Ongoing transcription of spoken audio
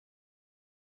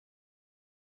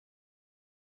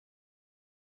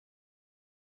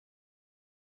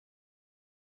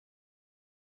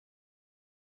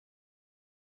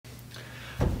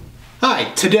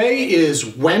Hi, today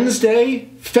is Wednesday,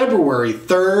 February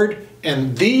 3rd,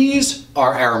 and these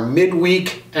are our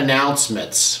midweek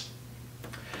announcements.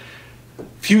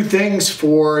 Few things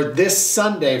for this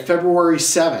Sunday, February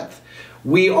 7th.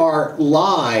 We are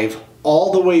live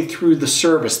all the way through the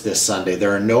service this Sunday.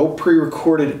 There are no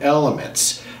pre-recorded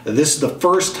elements. This is the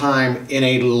first time in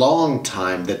a long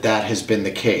time that has been the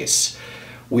case.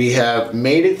 We have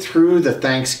made it through the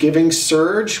Thanksgiving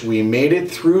surge. We made it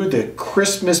through the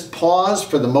Christmas pause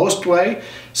for the most way,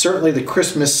 certainly the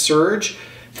Christmas surge.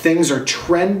 Things are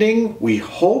trending, we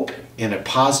hope, in a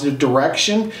positive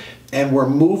direction, and we're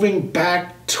moving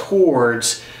back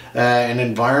towards an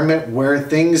environment where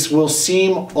things will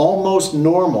seem almost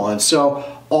normal. And so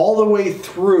all the way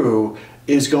through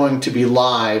is going to be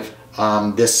live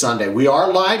this Sunday. We are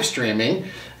live streaming,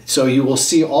 so you will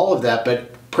see all of that, but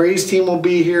praise team will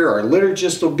be here, our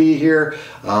liturgist will be here,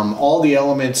 all the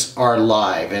elements are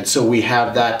live, and so we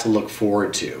have that to look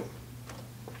forward to.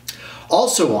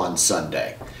 Also on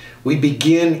Sunday, we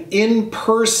begin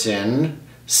in-person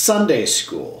Sunday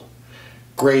school.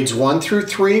 Grades 1 through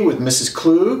 3 with Mrs.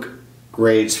 Klug,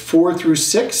 grades 4 through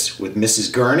 6 with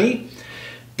Mrs. Gurney.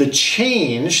 The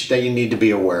change that you need to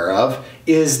be aware of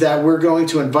is that we're going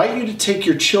to invite you to take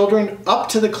your children up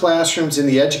to the classrooms in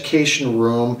the education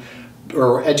room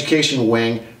or education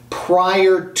wing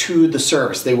prior to the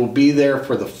service. They will be there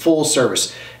for the full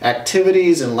service.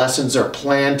 Activities and lessons are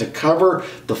planned to cover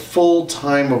the full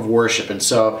time of worship, and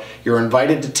so you're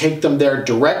invited to take them there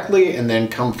directly and then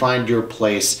come find your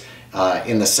place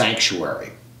in the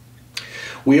sanctuary.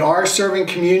 We are serving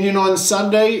communion on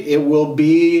Sunday. It will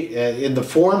be in the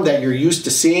form that you're used to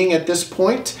seeing at this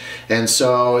point. And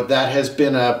so that has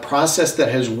been a process that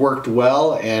has worked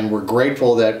well, and we're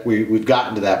grateful that we've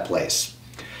gotten to that place.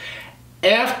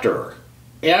 After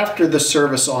the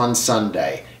service on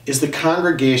Sunday is the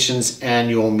congregation's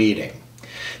annual meeting.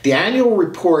 The annual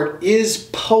report is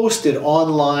posted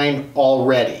online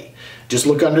already. Just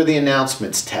look under the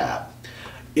announcements tab.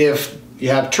 If you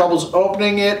have troubles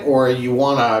opening it or you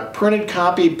want a printed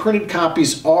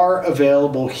copies are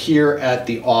available here at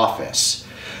the office.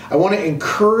 I want to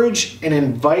encourage and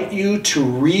invite you to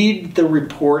read the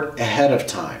report ahead of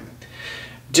time.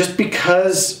 Just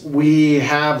because we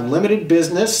have limited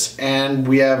business and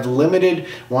we have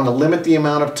want to limit the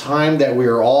amount of time that we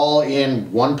are all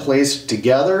in one place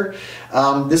together,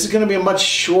 this is going to be a much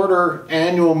shorter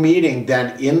annual meeting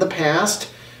than in the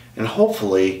past and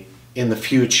hopefully in the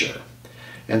future.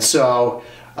 And so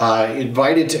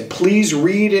invited to please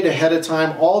read it ahead of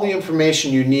time. All the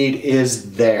information you need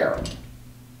is there.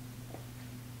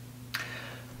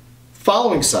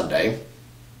 Following Sunday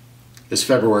is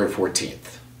February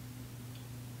 14th.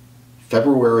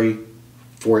 February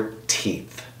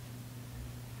 14th.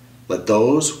 Let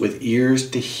those with ears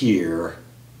to hear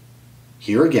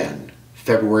again,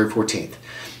 February 14th.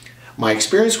 My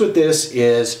experience with this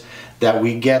is that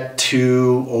we get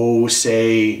to,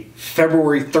 say,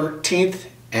 February 13th,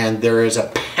 and there is a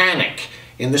panic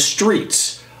in the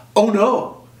streets. Oh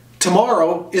no,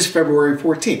 tomorrow is February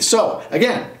 14th. So,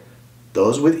 again,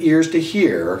 those with ears to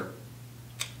hear,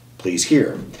 please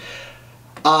hear.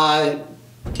 But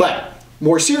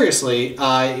more seriously,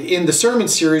 in the sermon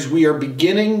series, we are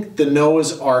beginning the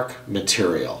Noah's Ark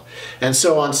material. And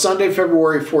so on Sunday,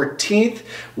 February 14th,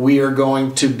 we are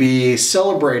going to be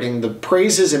celebrating the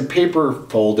praises and paper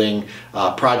folding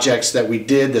projects that we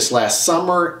did this last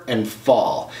summer and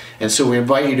fall. And so we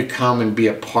invite you to come and be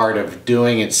a part of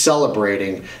doing and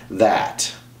celebrating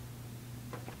that.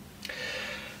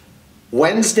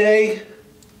 Wednesday,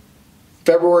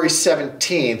 February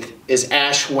 17th is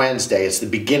Ash Wednesday. It's the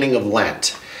beginning of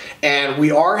Lent. And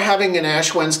we are having an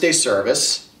Ash Wednesday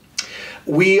service.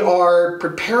 We are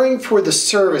preparing for the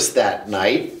service that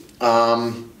night,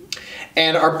 and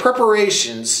our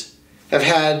preparations have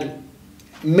had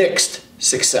mixed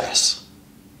success.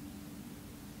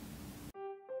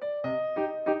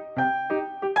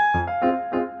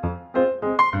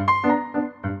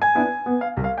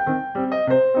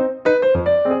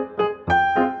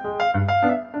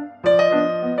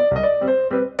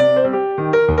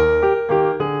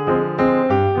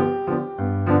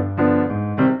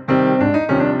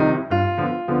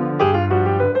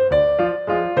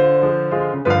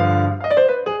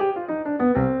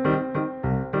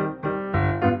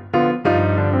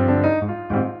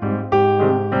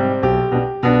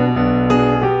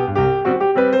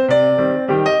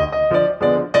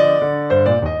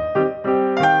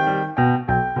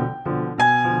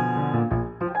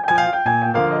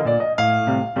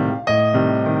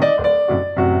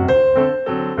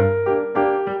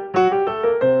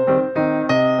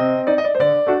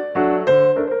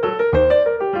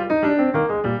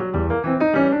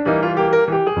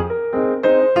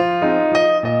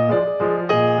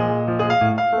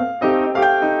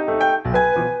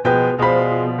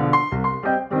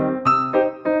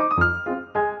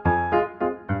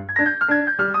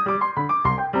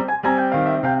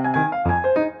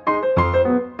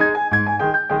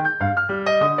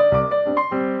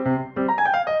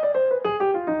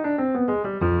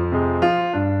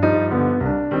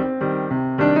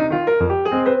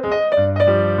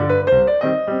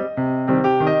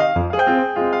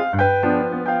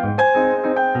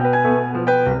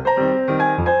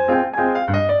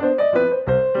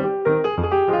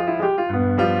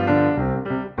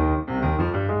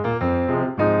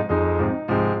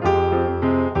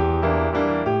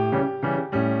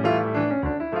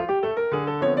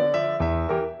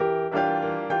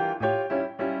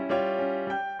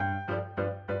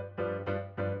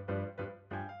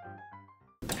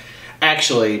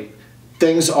 actually,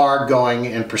 things are going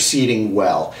and proceeding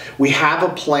well. We have a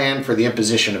plan for the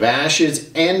imposition of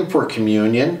ashes and for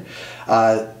communion.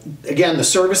 Again, the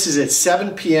service is at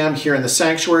 7 p.m. here in the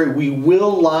sanctuary. We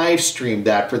will live stream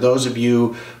that for those of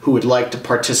you who would like to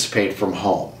participate from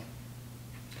home.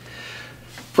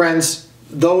 Friends,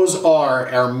 those are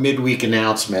our midweek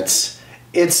announcements.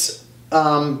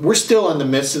 We're still in the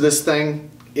midst of this thing.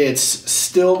 It's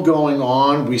still going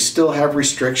on. We still have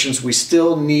restrictions. We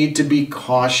still need to be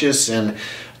cautious and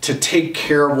to take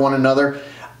care of one another.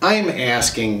 I'm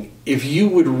asking if you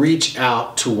would reach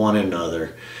out to one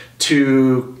another,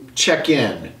 to check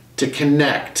in, to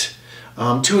connect,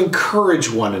 to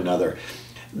encourage one another.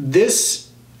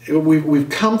 We've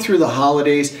come through the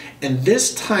holidays, and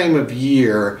this time of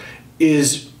year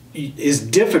is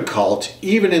difficult,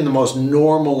 even in the most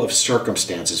normal of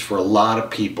circumstances for a lot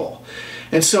of people.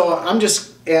 And so I'm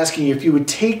just asking if you would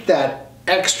take that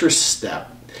extra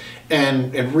step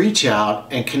and reach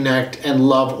out and connect and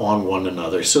love on one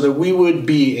another so that we would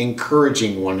be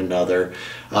encouraging one another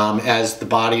as the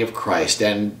body of Christ,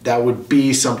 and that would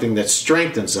be something that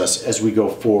strengthens us as we go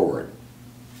forward.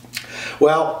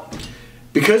 Well,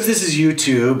 because this is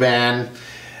YouTube and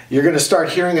you're going to start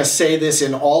hearing us say this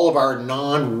in all of our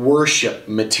non-worship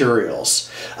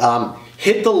materials,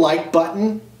 hit the like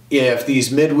button if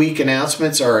these midweek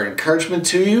announcements are an encouragement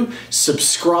to you.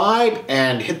 Subscribe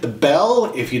and hit the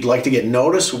bell if you'd like to get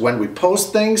notice when we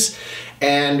post things.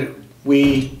 And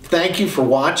we thank you for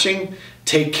watching.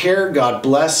 Take care, God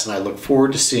bless, and I look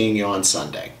forward to seeing you on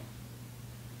Sunday.